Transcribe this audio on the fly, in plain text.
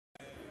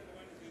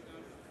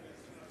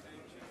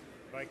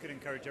If I could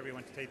encourage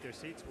everyone to take their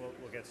seats,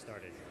 we'll get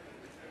started.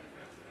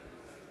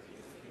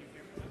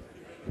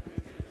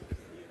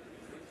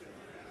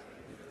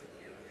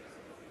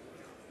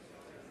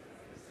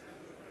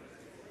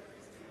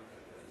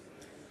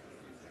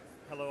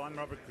 Hello, I'm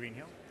Robert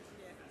Greenhill.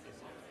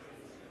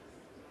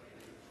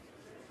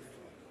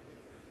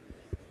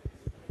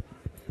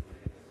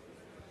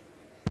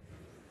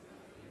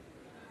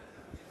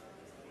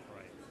 All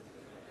right.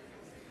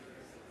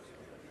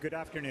 Good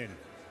afternoon.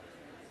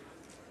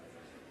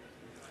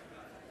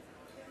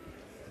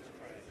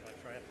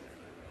 Try it.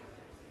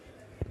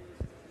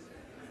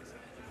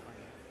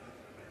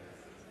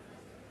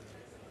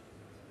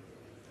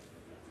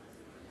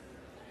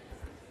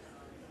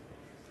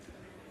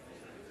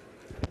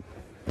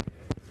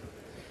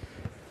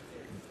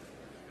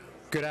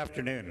 Good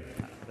afternoon.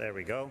 There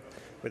we go.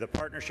 With a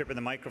partnership and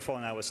the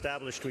microphone now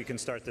established, we can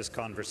start this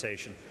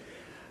conversation.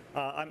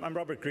 I'm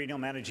Robert Greenhill,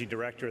 Managing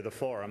Director of the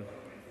Forum,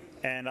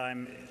 and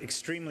I'm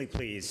extremely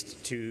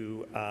pleased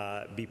to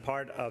be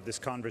part of this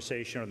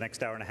conversation over the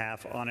next hour and a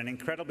half on an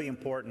incredibly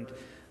important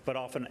but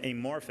often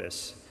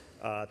amorphous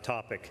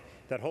topic,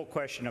 that whole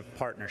question of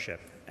partnership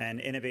and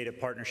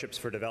innovative partnerships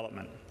for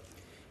development.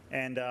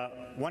 And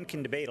one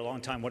can debate a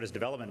long time what does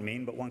development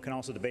mean, but one can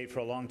also debate for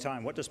a long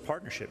time what does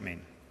partnership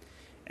mean.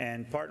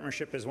 And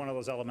partnership is one of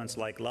those elements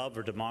like love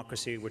or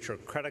democracy, which are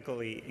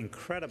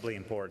incredibly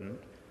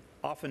important,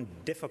 often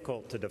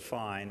difficult to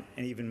define,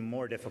 and even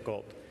more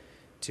difficult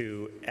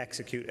to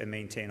execute and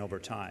maintain over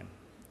time.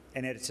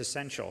 And it's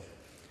essential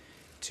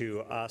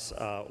to us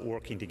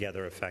working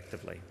together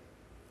effectively.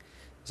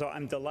 So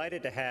I'm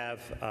delighted to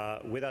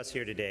have with us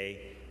here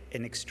today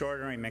an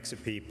extraordinary mix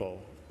of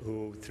people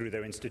who, through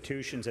their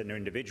institutions and their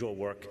individual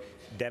work,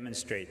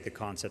 demonstrate the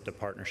concept of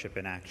partnership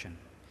in action.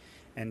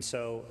 And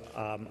so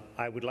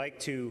I would like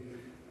to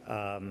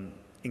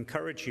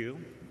encourage you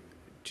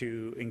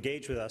to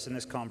engage with us in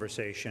this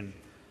conversation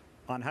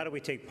on how do we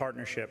take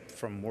partnership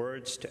from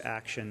words to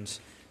actions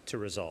to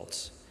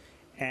results.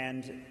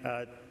 And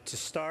to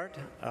start,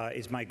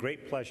 it's my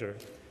great pleasure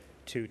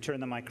to turn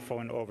the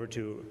microphone over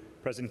to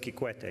President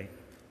Kikwete,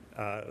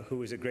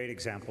 who is a great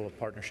example of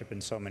partnership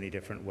in so many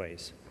different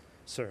ways.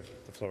 Sir,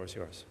 the floor is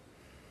yours.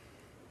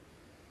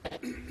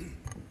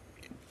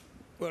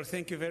 Well,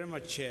 thank you very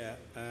much, Chair.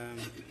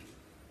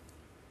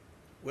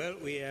 Well,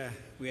 we are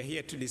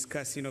here to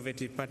discuss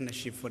innovative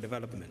partnership for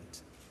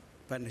development,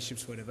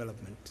 partnerships for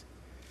development.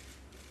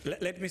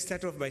 Let me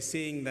start off by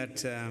saying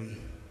that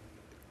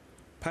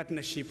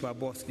partnerships are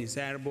both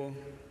desirable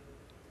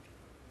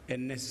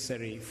and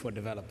necessary for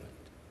development,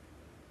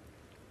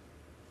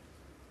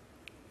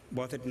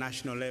 both at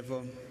national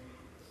level,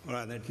 or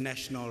at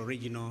national,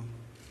 regional,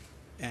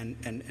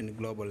 and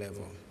global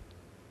level.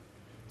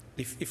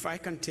 If I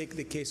can take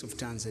the case of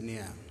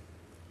Tanzania,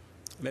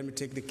 let me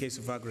take the case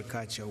of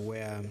agriculture,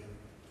 where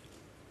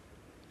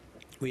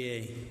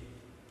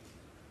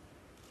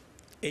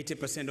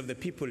 80% of the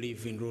people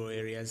live in rural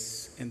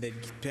areas and they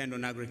depend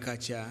on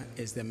agriculture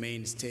as the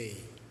mainstay.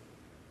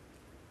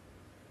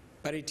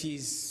 But it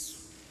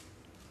is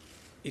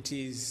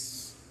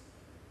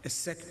a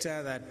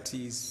sector that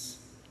is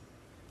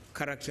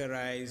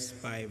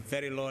characterized by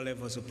very low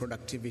levels of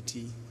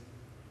productivity.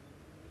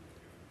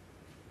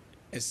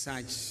 As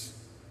such,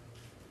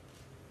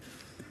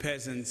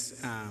 peasants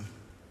are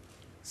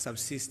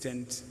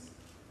subsistent.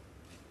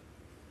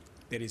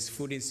 There is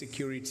food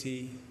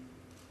insecurity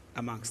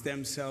amongst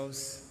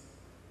themselves,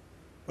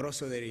 but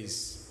also there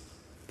is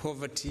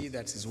poverty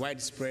that is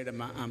widespread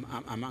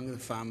among the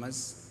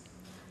farmers.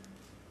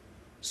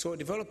 So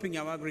developing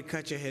our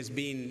agriculture has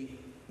been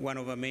one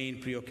of our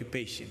main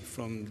preoccupations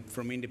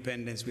from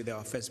independence. With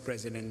our first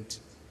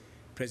president,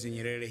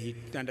 President Nyerere. He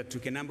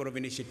undertook a number of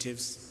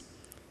initiatives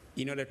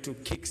in order to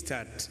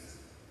kickstart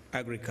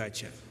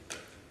agriculture.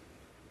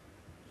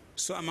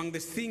 So among the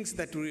things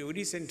that we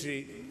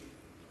recently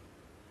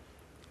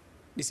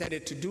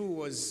decided to do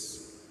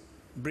was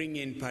bring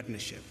in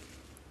partnership.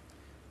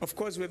 Of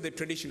course, we have the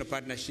traditional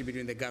partnership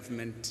between the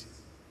government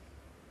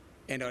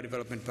and our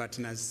development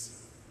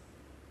partners.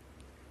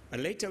 But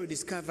later we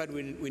discovered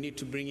we need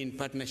to bring in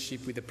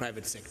partnership with the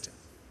private sector.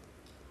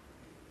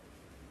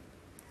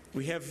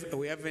 We have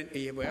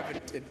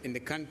in the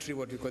country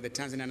what we call the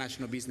Tanzania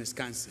National Business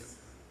Council.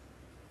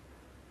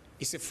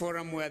 It's a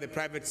forum where the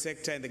private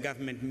sector and the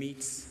government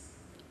meets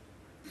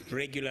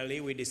regularly.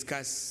 We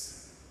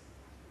discuss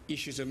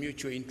issues of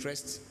mutual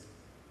interest.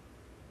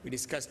 We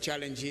discuss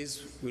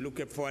challenges. We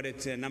look forward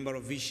at a number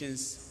of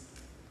visions.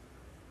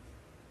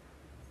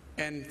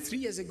 And 3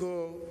 years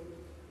ago,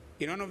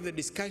 in one of the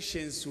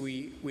discussions,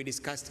 we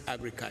discussed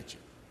agriculture.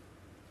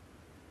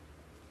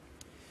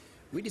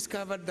 We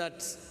discovered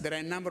that there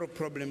are a number of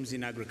problems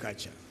in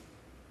agriculture,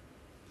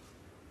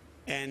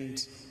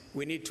 and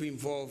we need to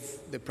involve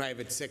the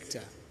private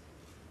sector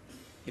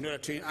in order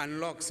to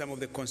unlock some of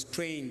the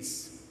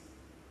constraints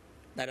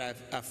that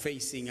are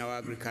facing our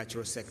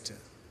agricultural sector.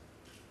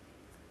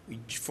 We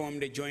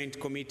formed a joint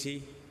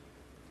committee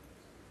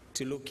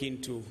to look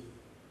into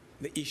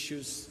the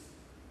issues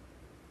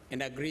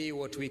and agree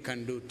what we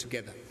can do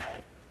together.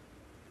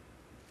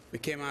 we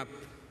came up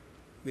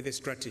with a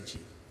strategy.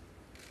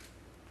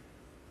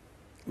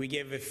 We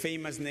gave a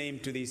famous name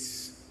to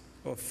this,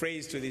 or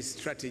phrase to this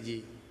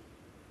strategy.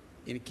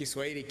 In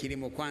Kiswahili,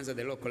 Kilimo Kwanza,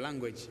 the local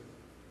language,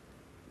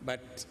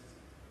 but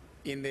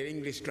in the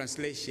English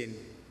translation,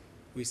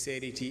 we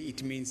said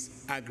it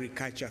means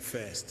agriculture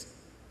first.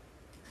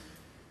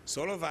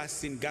 So all of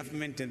us in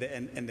government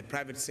and the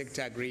private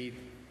sector agreed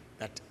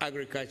that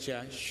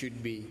agriculture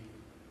should be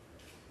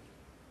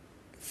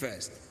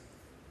first.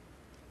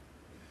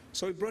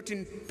 So we brought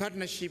in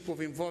partnership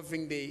of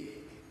involving the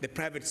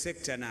private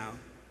sector now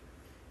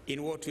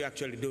in what we're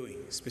actually doing,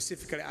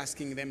 specifically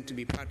asking them to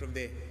be part of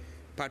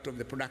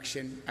the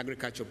production,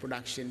 agricultural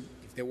production,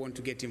 if they want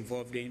to get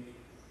involved in,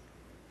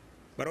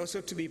 but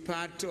also to be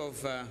part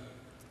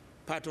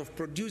of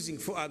producing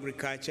for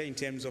agriculture in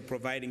terms of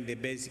providing the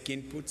basic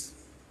inputs,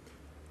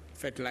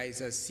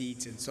 fertilizers,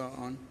 seeds, and so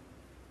on,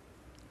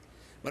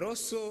 but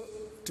also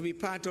to be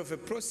part of a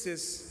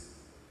process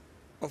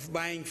of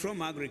buying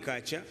from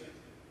agriculture,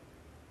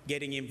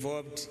 getting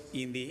involved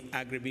in the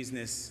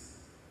agribusiness,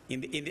 in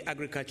the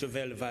agricultural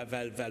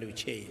value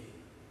chain.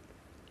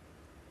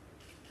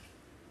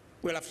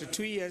 Well, after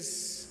 2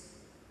 years,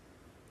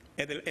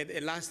 at the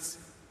last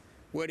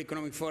World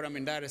Economic Forum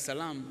in Dar es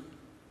Salaam,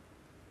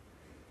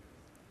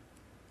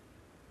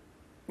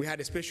 we had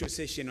a special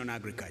session on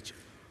agriculture.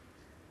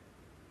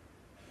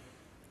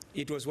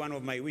 It was one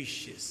of my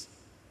wishes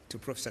to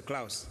Professor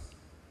Klaus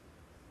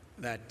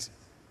that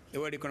the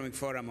World Economic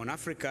Forum on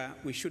Africa,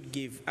 we should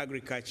give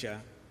agriculture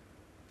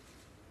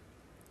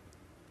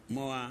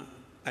more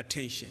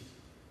attention.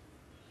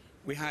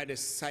 We had a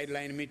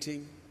sideline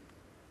meeting,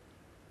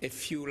 a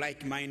few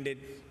like-minded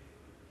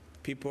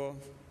people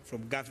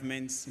from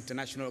governments,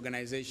 international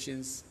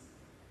organizations,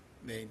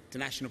 the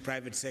international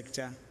private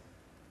sector.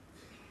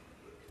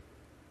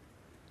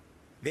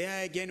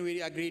 There again,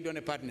 we agreed on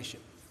a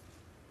partnership.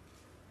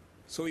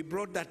 So we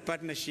brought that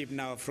partnership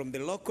now from the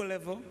local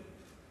level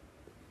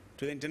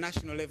to the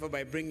international level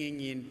by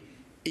bringing in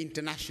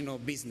international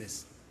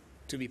business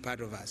to be part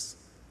of us.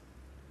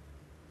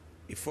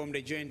 We formed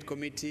a joint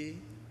committee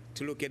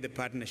to look at the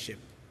partnership.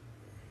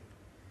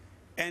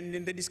 And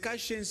in the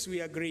discussions,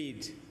 we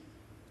agreed,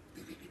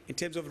 in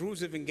terms of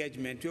rules of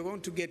engagement, we're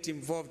going to get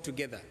involved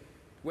together,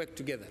 work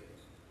together.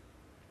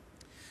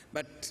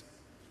 But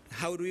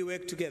how do we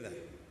work together?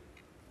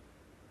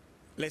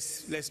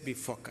 Let's be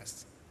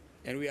focused.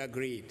 And we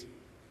agreed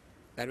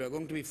that we're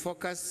going to be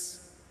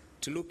focused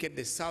to look at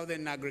the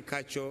Southern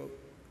Agricultural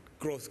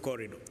Growth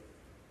Corridor.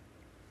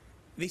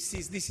 This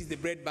is the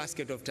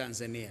breadbasket of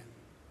Tanzania.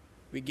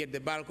 We get the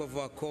bulk of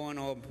our corn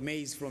or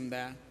maize from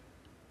there.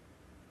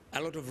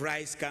 A lot of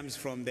rice comes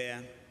from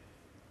there.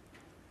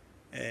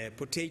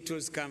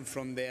 Potatoes come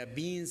from there.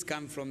 Beans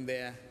come from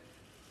there.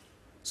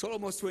 So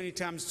almost when it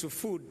comes to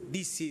food,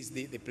 this is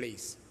the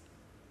place.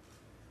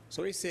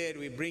 So we said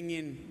we bring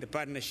in the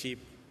partnership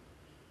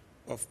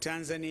of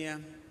Tanzania,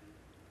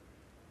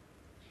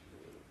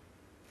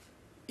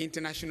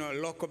 international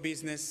local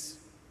business,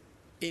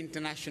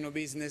 international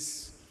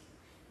business,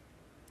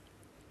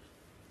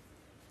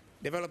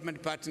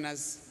 development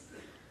partners,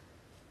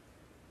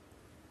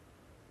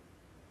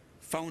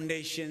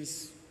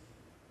 foundations,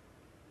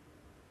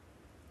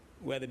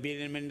 where the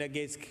Bill and Melinda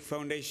Gates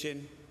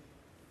Foundation,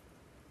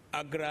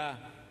 AGRA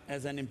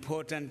as an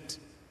important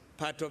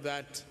part of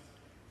that.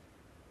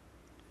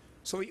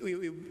 So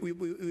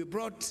we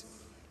brought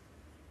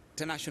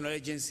international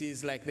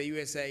agencies like the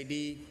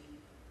USAID.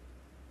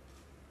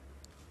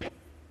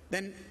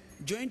 Then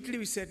jointly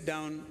we sat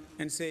down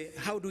and say,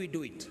 how do we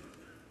do it?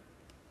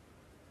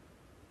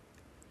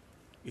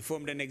 We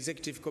formed an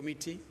executive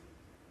committee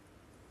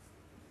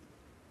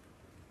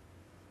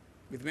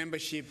with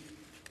membership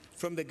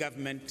from the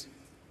government,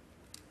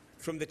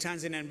 from the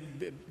Tanzanian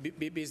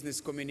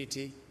business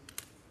community,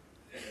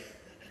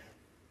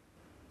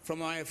 from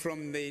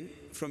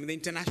the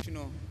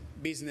international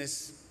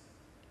business,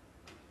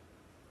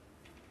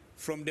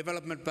 from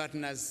development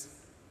partners,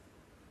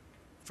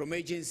 from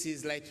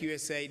agencies like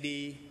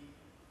USAID,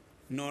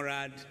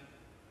 NORAD.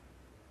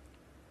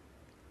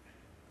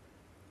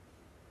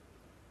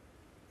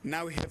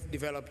 Now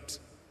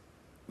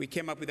we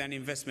came up with an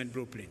investment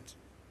blueprint,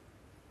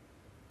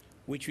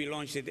 which we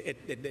launched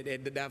at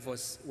the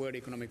Davos World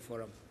Economic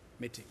Forum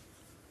meeting.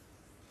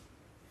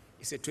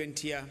 It's a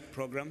 20-year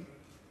program.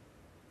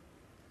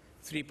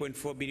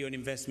 3.4 billion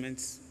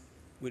investments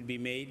will be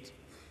made.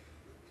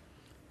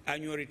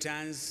 Annual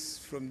returns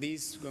from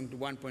this going to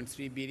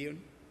 1.3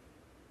 billion.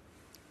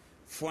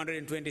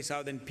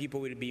 420,000 people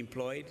will be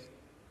employed.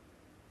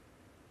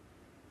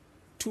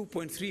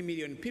 2.3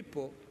 million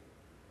people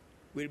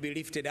will be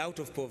lifted out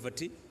of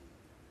poverty.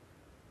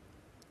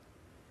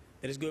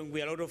 There is going to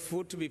be a lot of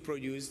food to be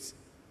produced,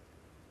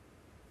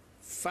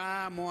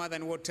 far more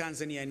than what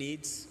Tanzania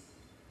needs.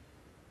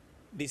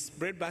 This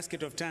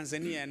breadbasket of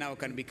Tanzania now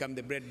can become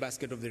the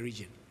breadbasket of the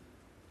region.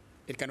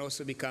 It can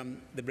also become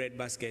the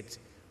breadbasket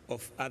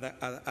of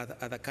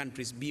other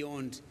countries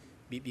beyond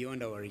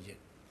our region.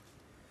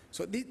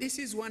 So this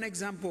is one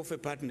example of a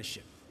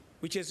partnership,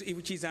 which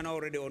is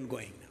already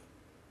ongoing now.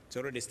 It's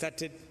already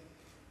started.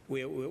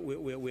 We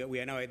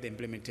are now at the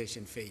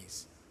implementation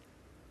phase.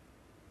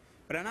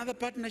 But another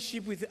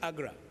partnership with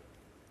AGRA.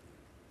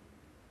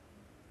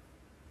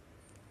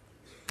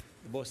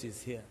 The boss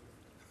is here.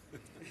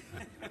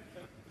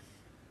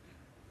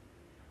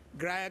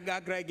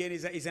 AGRA again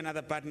is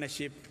another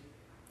partnership.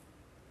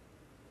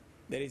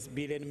 There is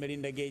Bill and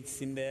Melinda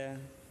Gates in there.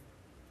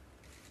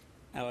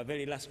 Our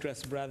very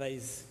illustrious brother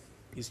is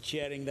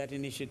chairing that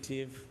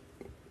initiative.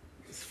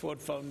 It's Ford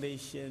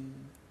Foundation.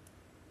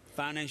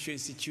 Financial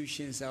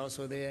institutions are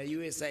also there.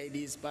 USAID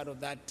is part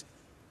of that.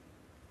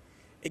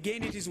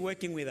 Again, it is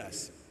working with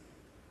us.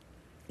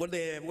 What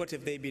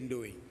have they been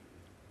doing?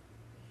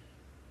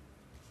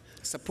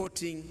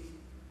 Supporting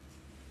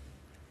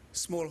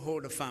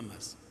smallholder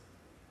farmers.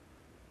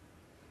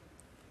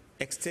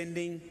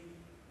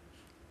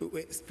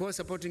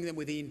 Supporting them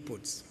with the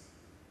inputs.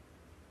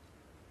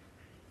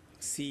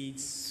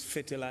 Seeds,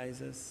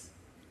 fertilizers,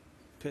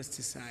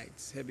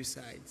 pesticides,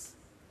 herbicides.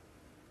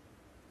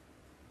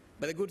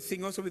 But the good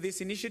thing also with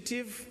this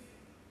initiative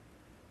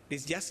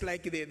is just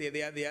like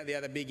the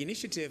other big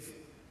initiative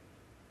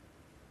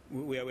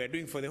we are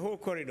doing for the whole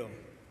corridor,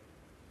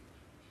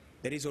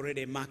 there is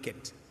already a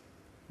market.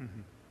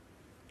 Mm-hmm.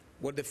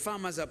 What the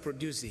farmers are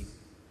producing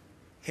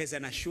has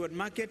an assured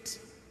market,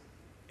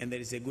 and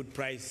there is a good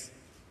price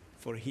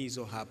for his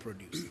or her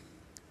produce.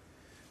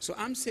 So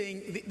I'm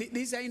saying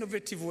these are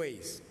innovative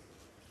ways.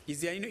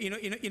 These are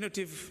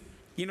innovative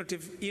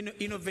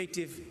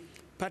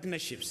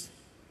partnerships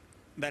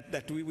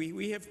that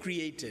we have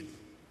created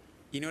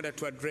in order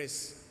to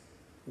address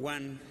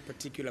one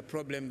particular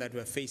problem that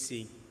we're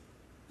facing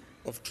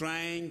of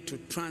trying to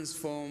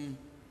transform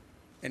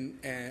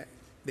the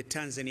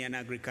Tanzanian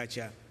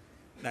agriculture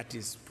that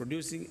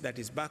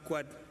is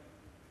backward,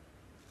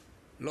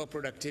 low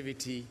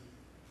productivity,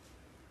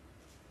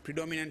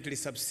 predominantly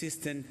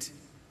subsistent,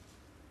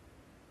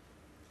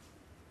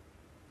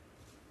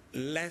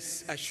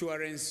 less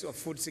assurance of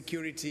food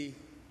security,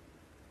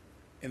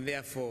 and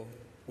therefore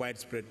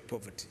widespread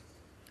poverty.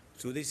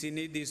 So these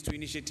two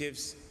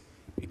initiatives,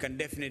 we can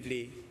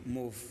definitely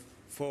move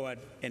forward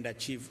and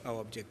achieve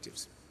our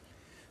objectives.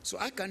 So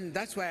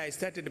that's why I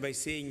started by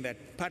saying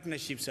that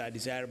partnerships are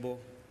desirable,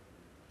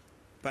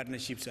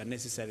 partnerships are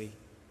necessary,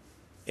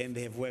 and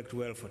they have worked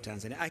well for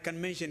Tanzania. I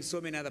can mention so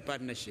many other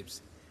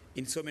partnerships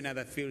in so many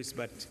other fields,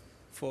 but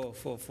for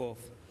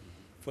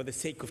the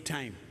sake of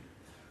time,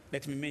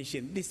 let me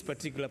mention this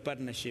particular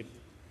partnership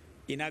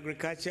in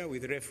agriculture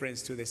with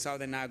reference to the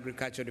Southern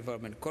Agricultural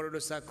Development Corridor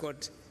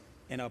Circuit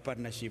and our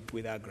partnership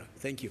with AGRA.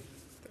 Thank you.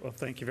 Well,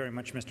 thank you very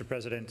much, Mr.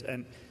 President.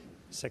 And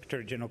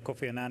Secretary General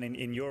Kofi Annan,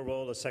 in your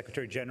role as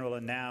Secretary General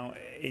and now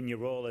in your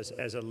role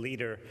as a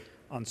leader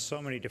on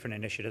so many different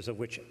initiatives, of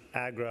which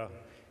AGRA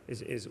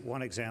is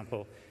one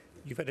example,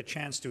 you've had a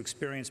chance to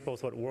experience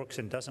both what works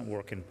and doesn't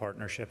work in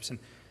partnerships. And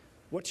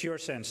what's your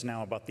sense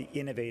now about the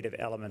innovative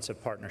elements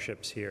of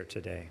partnerships here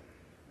today?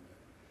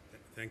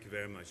 Thank you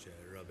very much,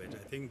 Robert.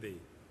 I think the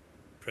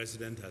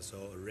President has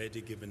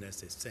already given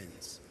us a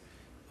sense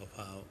of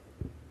how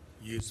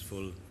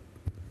useful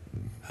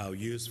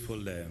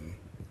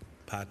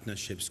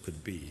partnerships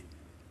could be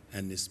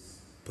and its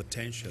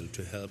potential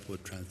to help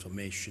with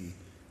transformation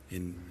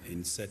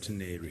in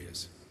certain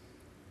areas.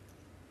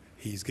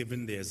 He's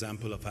given the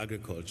example of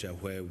agriculture,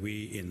 where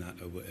we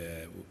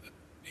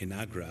in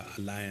AGRA,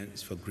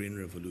 Alliance for Green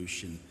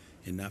Revolution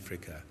in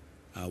Africa,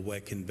 are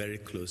working very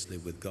closely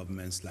with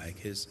governments like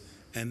his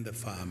and the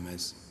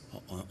farmers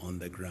on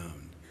the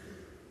ground.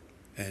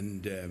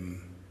 And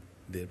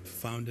the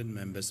founding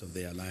members of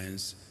the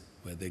Alliance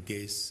were the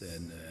Gates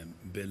and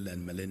Bill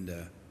and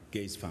Melinda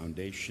Gates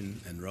Foundation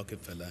and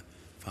Rockefeller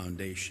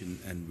Foundation,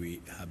 and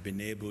we have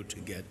been able to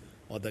get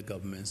other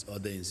governments,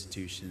 other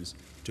institutions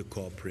to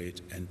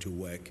cooperate and to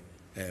work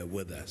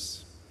with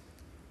us.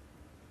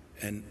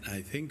 And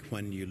I think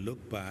when you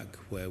look back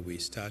where we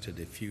started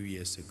a few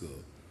years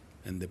ago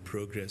and the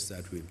progress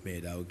that we've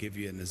made, I'll give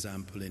you an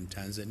example in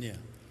Tanzania.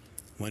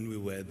 When we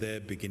were there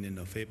beginning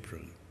of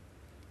April,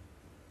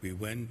 we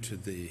went to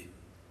the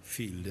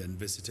field and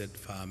visited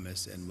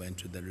farmers and went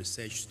to the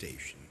research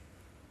station.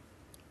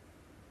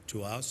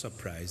 To our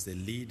surprise, the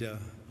leader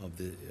of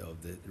the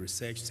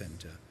research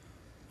center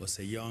was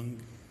a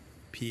young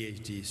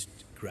PhD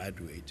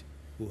graduate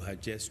who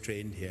had just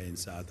trained here in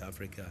South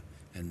Africa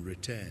and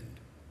returned.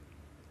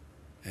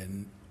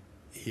 And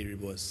he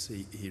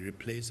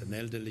replaced an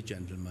elderly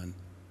gentleman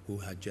who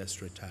had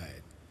just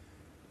retired.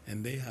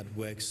 And they had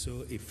worked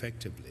so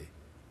effectively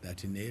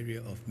that in the area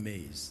of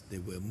maize, they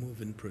were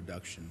moving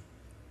production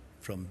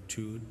from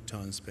 2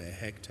 tons per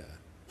hectare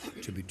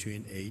to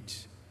between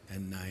 8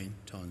 and 9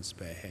 tons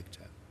per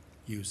hectare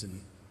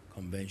using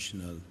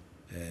conventional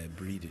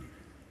breeding.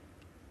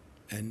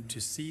 And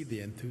to see the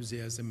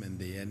enthusiasm and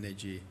the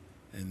energy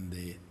and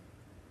the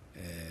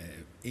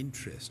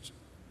interest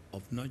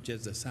of not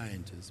just the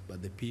scientists,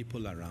 but the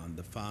people around,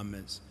 the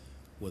farmers,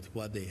 with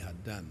what they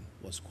had done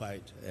was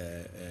quite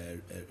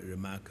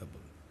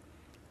remarkable.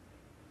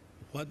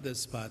 what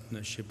this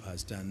partnership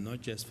has done,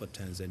 not just for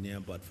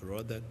Tanzania but for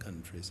other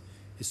countries,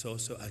 is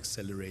also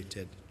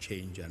accelerated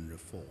change and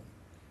reform.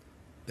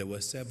 There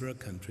were several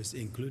countries,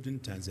 including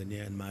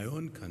Tanzania and my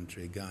own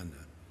country,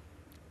 Ghana,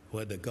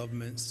 where the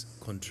governments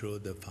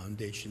controlled the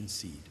foundation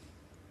seed.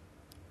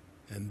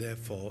 And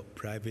therefore,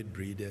 private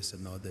breeders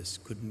and others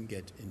couldn't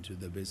get into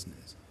the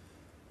business.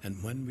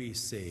 And when we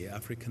say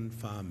African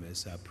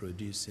farmers are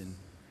producing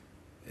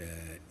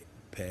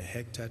per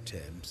hectare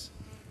terms,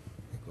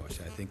 gosh,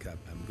 I think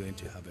I'm going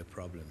to have a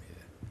problem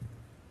here.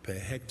 Per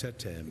hectare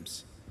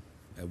terms,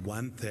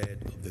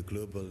 1/3 of the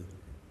global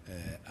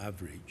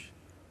average,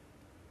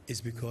 is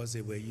because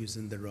they were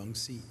using the wrong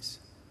seeds.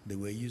 They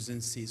were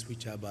using seeds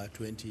which are about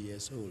 20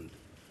 years old,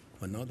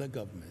 when other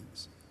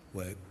governments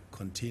were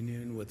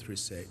continuing with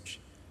research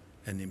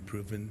and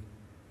improving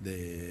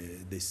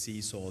the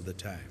seeds all the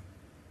time.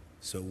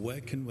 So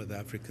working with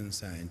African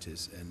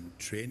scientists and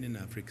training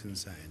African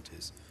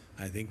scientists,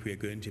 I think we are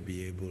going to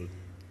be able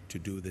to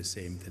do the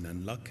same thing.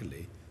 And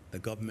luckily, the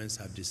governments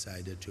have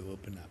decided to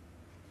open up.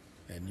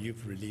 And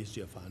you've released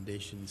your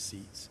foundation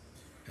seeds,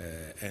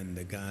 and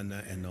the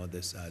Ghana and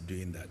others are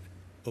doing that,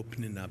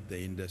 opening up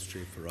the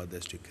industry for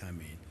others to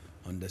come in,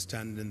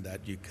 understanding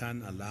that you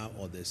can't allow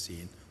others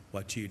in.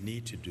 What you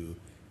need to do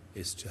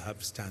is to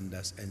have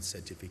standards and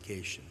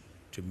certification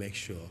to make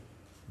sure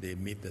they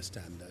meet the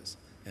standards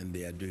and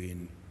they are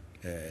doing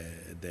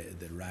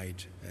the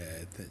right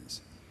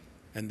things.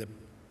 And the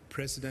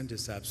president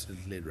is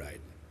absolutely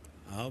right.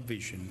 Our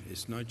vision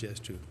is not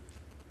just to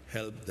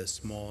help the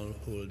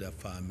smallholder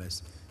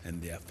farmers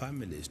and their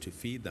families to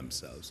feed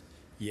themselves.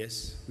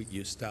 Yes,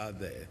 you start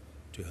there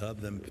to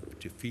help them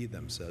to feed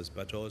themselves,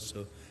 but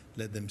also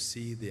let them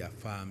see their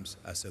farms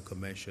as a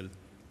commercial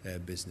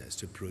business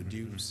to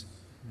produce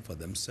for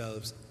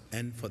themselves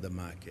and for the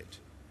market.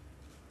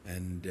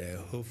 And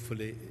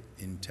hopefully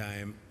in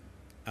time,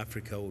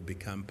 Africa will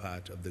become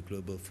part of the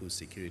global food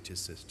security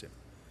system.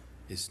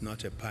 It's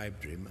not a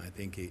pipe dream. I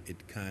think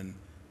it can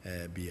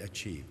be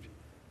achieved.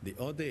 The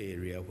other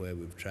area where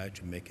we've tried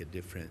to make a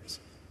difference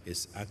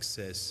is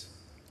access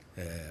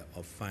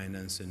of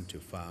financing to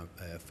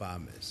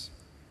farmers.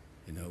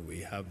 You know, we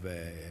have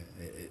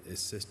a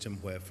system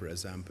where, for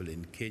example,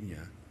 in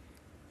Kenya,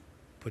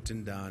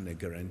 putting down a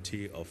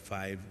guarantee of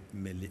 $5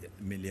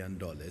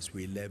 million,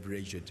 we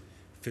leverage it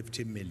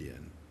 $50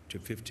 million to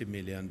 $50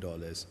 million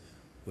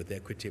with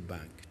Equity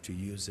Bank to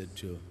use it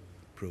to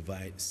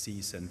provide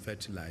seeds and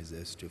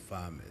fertilizers to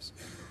farmers.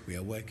 We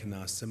are working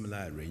out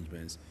similar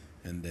arrangements,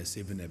 and there's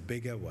even a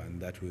bigger one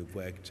that we've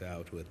worked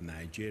out with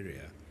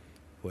Nigeria,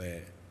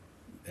 where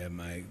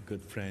my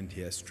good friend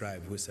here,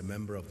 Strive, who is a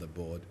member of the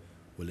board,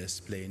 will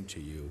explain to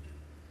you,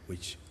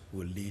 which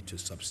will lead to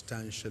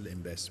substantial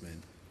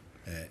investment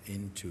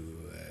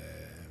into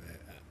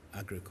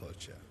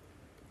agriculture.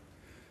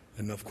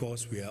 And of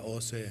course, we are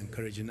also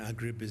encouraging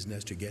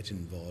agribusiness to get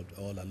involved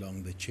all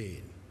along the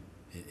chain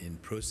in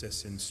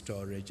processing,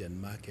 storage, and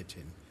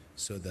marketing,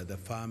 so that the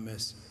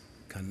farmers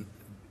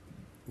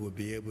will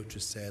be able to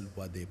sell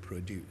what they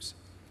produce.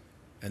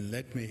 And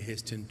let me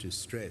hasten to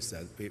stress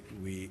that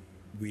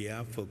we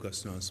are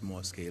focused on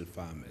small-scale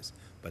farmers,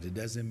 but it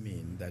doesn't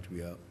mean that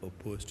we are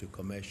opposed to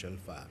commercial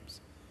farms.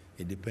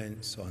 It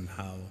depends on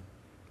how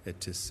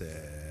it is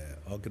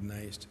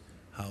organized,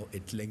 how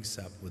it links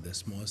up with the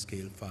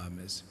small-scale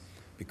farmers,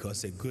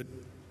 because a good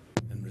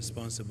and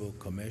responsible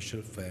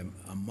commercial firm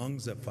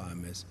amongst the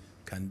farmers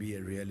can be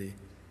a really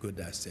good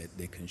asset.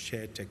 They can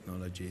share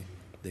technology,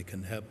 they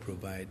can help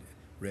provide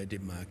ready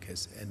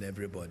markets, and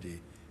everybody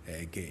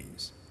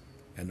gains.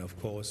 And of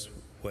course,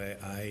 where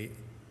I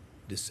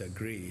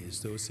disagree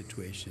is those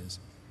situations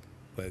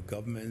where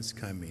governments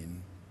come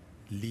in,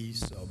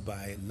 lease or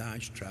buy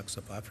large tracts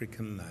of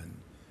African land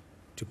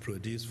to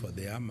produce for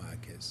their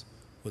markets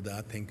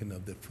without thinking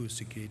of the food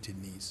security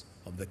needs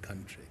of the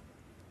country.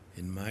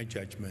 In my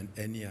judgment,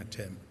 any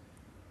attempt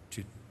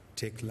to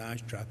take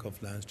large tracts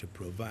of lands to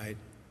provide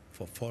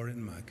for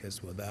foreign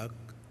markets without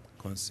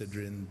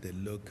considering the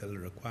local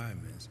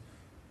requirements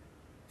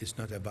is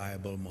not a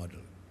viable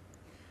model.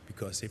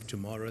 Because if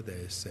tomorrow there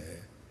is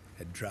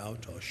a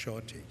drought or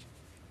shortage,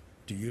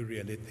 do you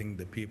really think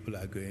the people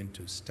are going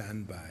to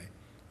stand by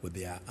with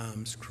their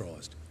arms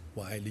crossed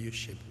while you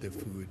ship the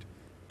food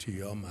to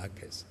your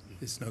markets?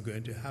 It's not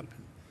going to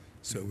happen.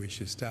 So we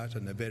should start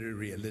on a very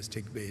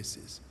realistic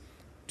basis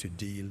to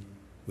deal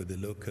with the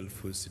local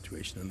food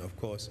situation. And of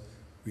course,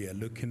 we are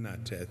looking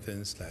at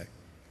things like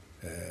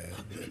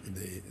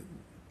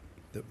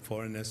the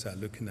foreigners are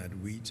looking at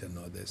wheat and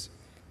others,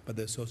 but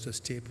there's also a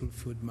staple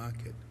food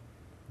market.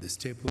 The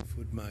staple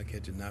food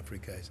market in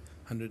Africa is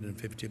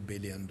 $150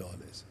 billion.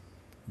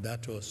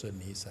 That also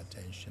needs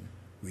attention.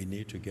 We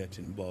need to get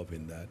involved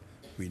in that.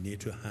 We need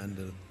to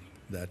handle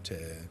that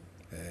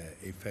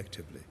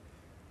effectively.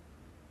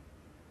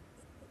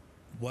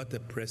 What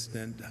the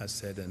president has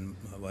said and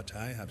what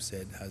I have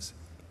said has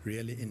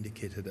really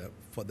indicated that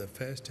for the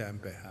first time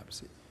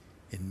perhaps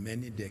in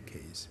many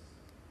decades,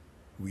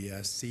 we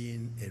are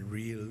seeing a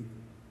real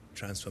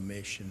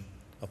transformation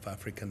of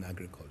African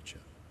agriculture.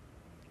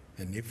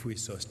 And if we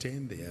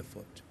sustain the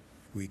effort,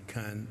 we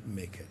can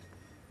make it.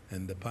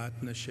 And the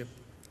partnership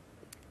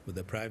with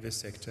the private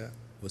sector,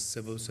 with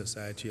civil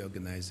society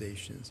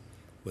organizations,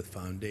 with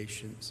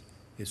foundations,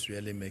 is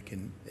really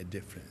making a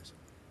difference.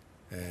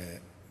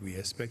 We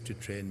expect to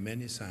train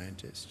many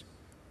scientists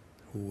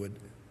who would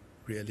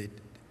really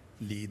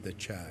lead the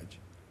charge.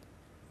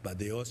 But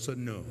they also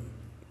know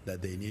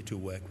that they need to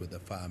work with the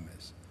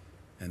farmers,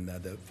 and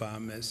that the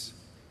farmers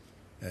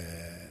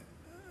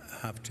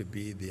have to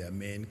be their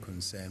main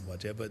concern.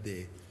 Whatever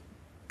they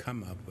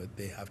come up with,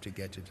 they have to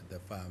get it to the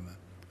farmer,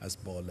 as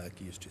Borlaug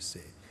used to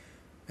say.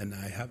 And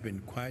I have been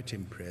quite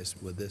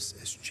impressed with this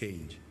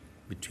exchange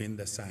between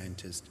the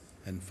scientists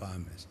and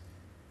farmers.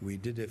 We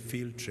did a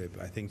field trip,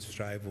 I think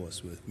Strive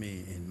was with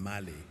me, in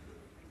Mali,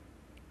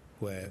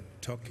 where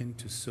talking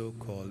to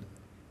so-called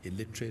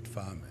illiterate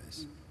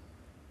farmers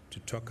to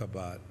talk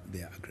about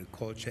their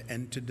agriculture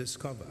and to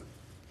discover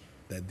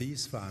that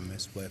these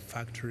farmers were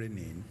factoring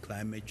in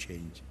climate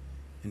change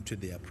into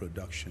their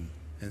production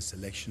and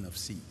selection of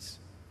seeds.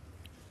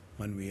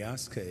 When we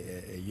ask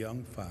a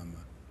young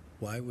farmer,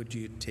 why would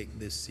you take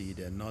this seed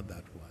and not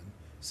that one?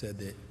 Said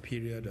the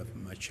period of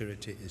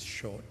maturity is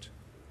short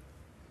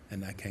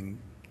and I can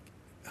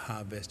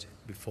harvest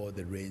before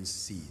the rains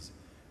cease,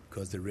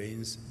 because the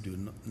rains do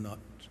not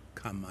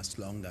come as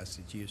long as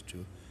it used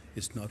to.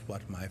 It's not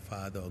what my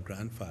father or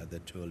grandfather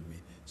told me,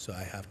 so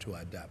I have to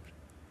adapt.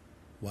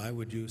 Why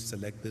would you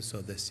select this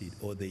other seed?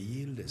 Oh, the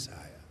yield is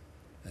higher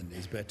and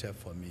it's better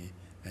for me,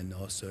 and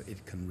also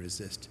it can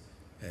resist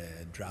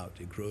drought.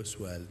 It grows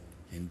well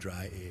in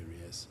dry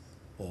areas,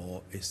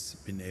 or it's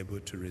been able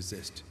to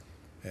resist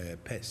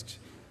pest.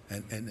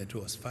 And it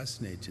was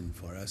fascinating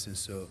for us, and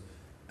so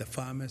the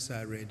farmers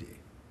are ready.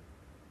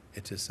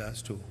 It is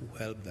us to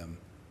help them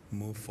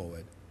move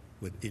forward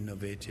with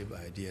innovative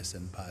ideas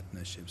and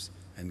partnerships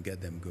and get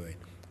them going.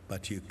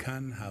 But you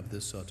can have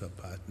this sort of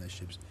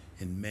partnerships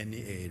in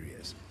many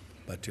areas.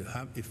 But to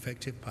have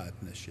effective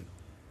partnership,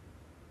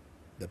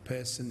 the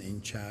person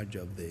in charge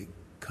of the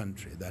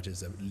country, that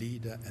is a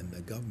leader and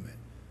the government,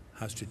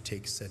 has to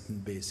take certain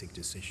basic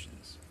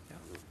decisions. Yeah.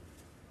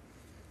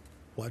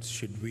 What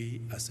should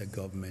we as a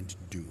government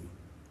do?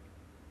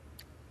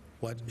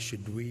 What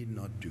should we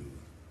not do?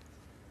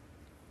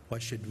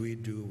 What should we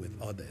do with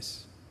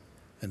others?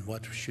 And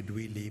what should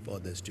we leave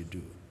others to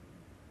do?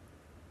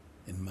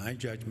 In my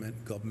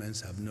judgment,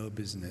 governments have no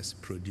business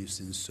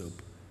producing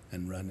soap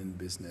and running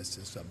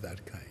businesses of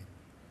that kind.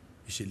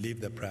 You should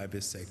leave the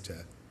private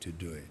sector to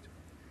do it.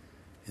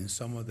 In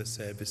some of the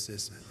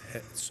services,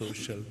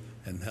 social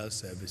and health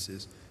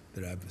services,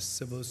 there are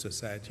civil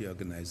society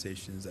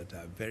organizations that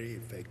are very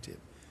effective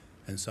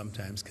and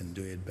sometimes can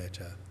do it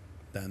better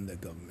than the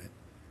government.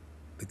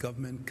 The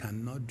government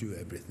cannot do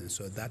everything,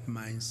 so that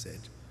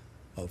mindset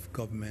of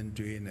government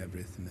doing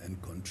everything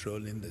and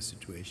controlling the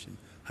situation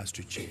has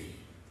to change.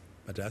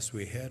 But as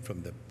we heard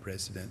from the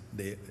president,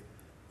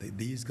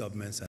 these governments are